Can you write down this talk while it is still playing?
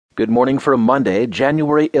Good morning for Monday,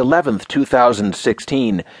 January 11th,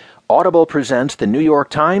 2016. Audible presents the New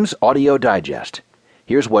York Times Audio Digest.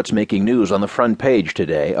 Here's what's making news on the front page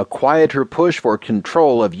today: a quieter push for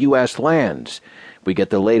control of U.S. lands. We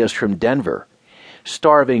get the latest from Denver.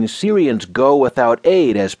 Starving Syrians go without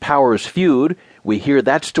aid as powers feud. We hear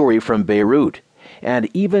that story from Beirut.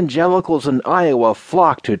 And evangelicals in Iowa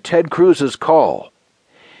flock to Ted Cruz's call.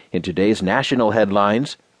 In today's national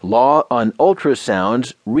headlines, law on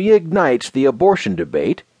ultrasounds reignites the abortion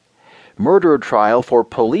debate, murder trial for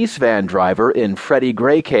police van driver in Freddie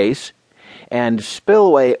Gray case, and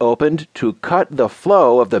spillway opened to cut the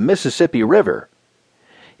flow of the Mississippi River.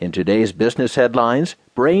 In today's business headlines,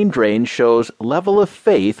 brain drain shows level of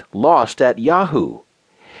faith lost at Yahoo.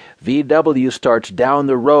 VW starts down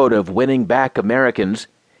the road of winning back Americans,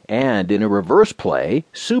 and in a reverse play,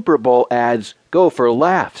 Super Bowl ads go for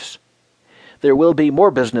laughs. There will be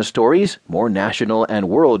more business stories, more national and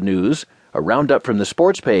world news, a roundup from the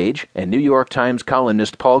sports page, and New York Times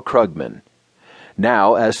columnist Paul Krugman.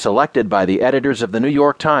 Now, as selected by the editors of the New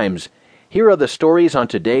York Times, here are the stories on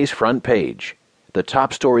today's front page. The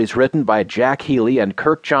top stories written by Jack Healy and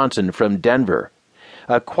Kirk Johnson from Denver.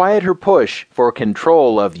 A quieter push for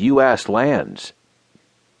control of U.S. lands.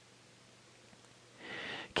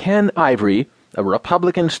 Ken Ivory, a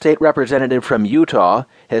Republican state representative from Utah,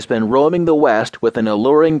 has been roaming the West with an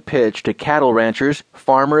alluring pitch to cattle ranchers,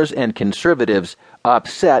 farmers, and conservatives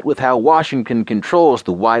upset with how Washington controls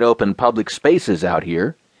the wide-open public spaces out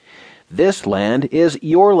here. This land is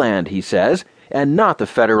your land, he says, and not the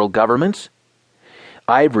federal government's.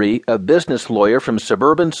 Ivory, a business lawyer from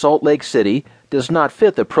suburban Salt Lake City, does not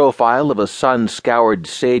fit the profile of a sun-scoured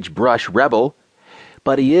sagebrush rebel,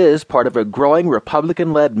 but he is part of a growing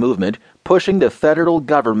Republican-led movement pushing the federal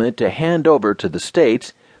government to hand over to the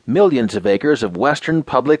states millions of acres of western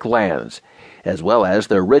public lands, as well as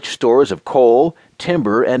their rich stores of coal,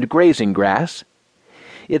 timber, and grazing grass.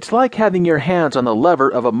 It's like having your hands on the lever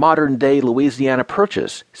of a modern-day Louisiana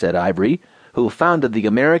Purchase, said Ivory, who founded the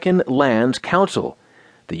American Lands Council.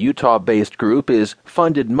 The Utah-based group is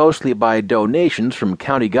funded mostly by donations from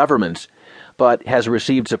county governments, but has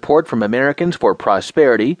received support from Americans for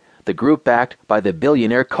Prosperity, the group backed by the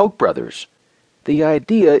billionaire Koch brothers. The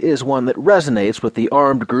idea is one that resonates with the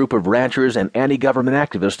armed group of ranchers and anti-government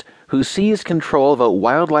activists who seized control of a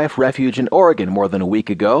wildlife refuge in Oregon more than a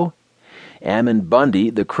week ago. Ammon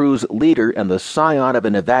Bundy, the crew's leader and the scion of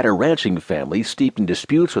a Nevada ranching family steeped in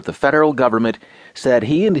disputes with the federal government, said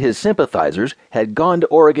he and his sympathizers had gone to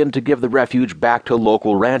Oregon to give the refuge back to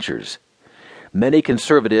local ranchers. Many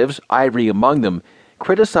conservatives, Ivory among them,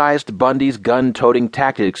 criticized Bundy's gun-toting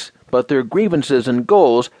tactics, but their grievances and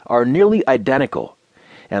goals are nearly identical,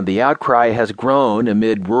 and the outcry has grown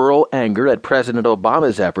amid rural anger at President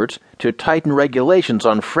Obama's efforts to tighten regulations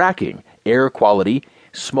on fracking, air quality,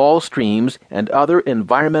 small streams, and other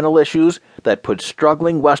environmental issues that put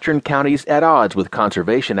struggling western counties at odds with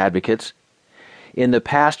conservation advocates. In the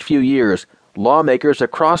past few years, lawmakers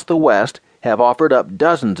across the West have offered up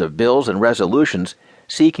dozens of bills and resolutions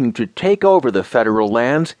seeking to take over the federal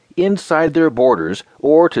lands inside their borders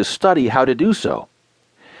or to study how to do so.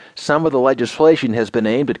 Some of the legislation has been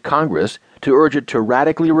aimed at Congress to urge it to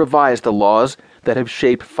radically revise the laws that have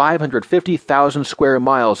shaped 550,000 square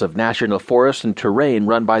miles of national forests and terrain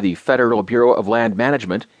run by the Federal Bureau of Land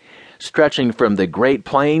Management, stretching from the Great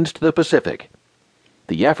Plains to the Pacific.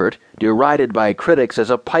 The effort, derided by critics as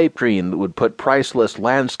a pipe dream that would put priceless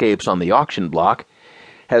landscapes on the auction block,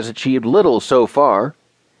 has achieved little so far.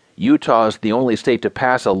 Utah is the only state to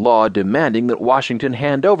pass a law demanding that Washington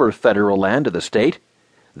hand over federal land to the state.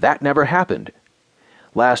 That never happened.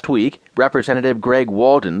 Last week, Representative Greg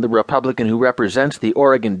Walden, the Republican who represents the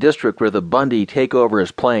Oregon district where the Bundy takeover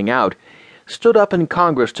is playing out, stood up in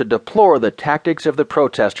Congress to deplore the tactics of the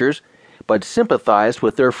protesters, but sympathized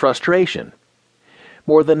with their frustration.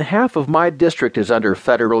 More than half of my district is under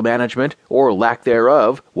federal management, or lack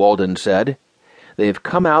thereof, Walden said. They've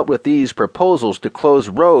come out with these proposals to close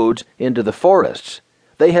roads into the forests.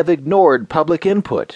 They have ignored public input.